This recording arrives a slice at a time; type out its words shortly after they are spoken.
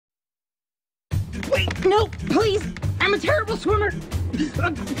No, please. I'm a terrible swimmer.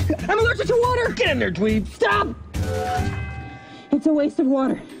 I'm allergic to water. Get in there, dweeb. Stop. It's a waste of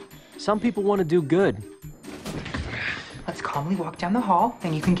water. Some people want to do good. Let's calmly walk down the hall,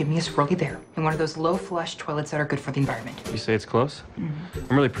 and you can give me a Swirlie there, in one of those low-flush toilets that are good for the environment. You say it's close? I'm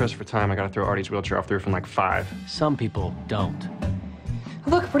really pressed for time. I gotta throw Artie's wheelchair off the roof in like 5. Some people don't.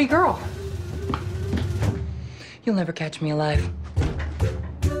 Look, pretty girl. You'll never catch me alive.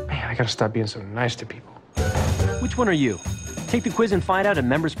 Man, I gotta stop being so nice to people. Which one are you? Take the quiz and find out at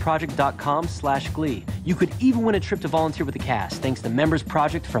membersproject.com/glee. You could even win a trip to volunteer with the cast, thanks to Members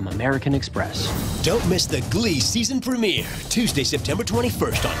Project from American Express. Don't miss the GLEE season premiere, Tuesday, September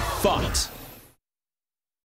 21st on Fox.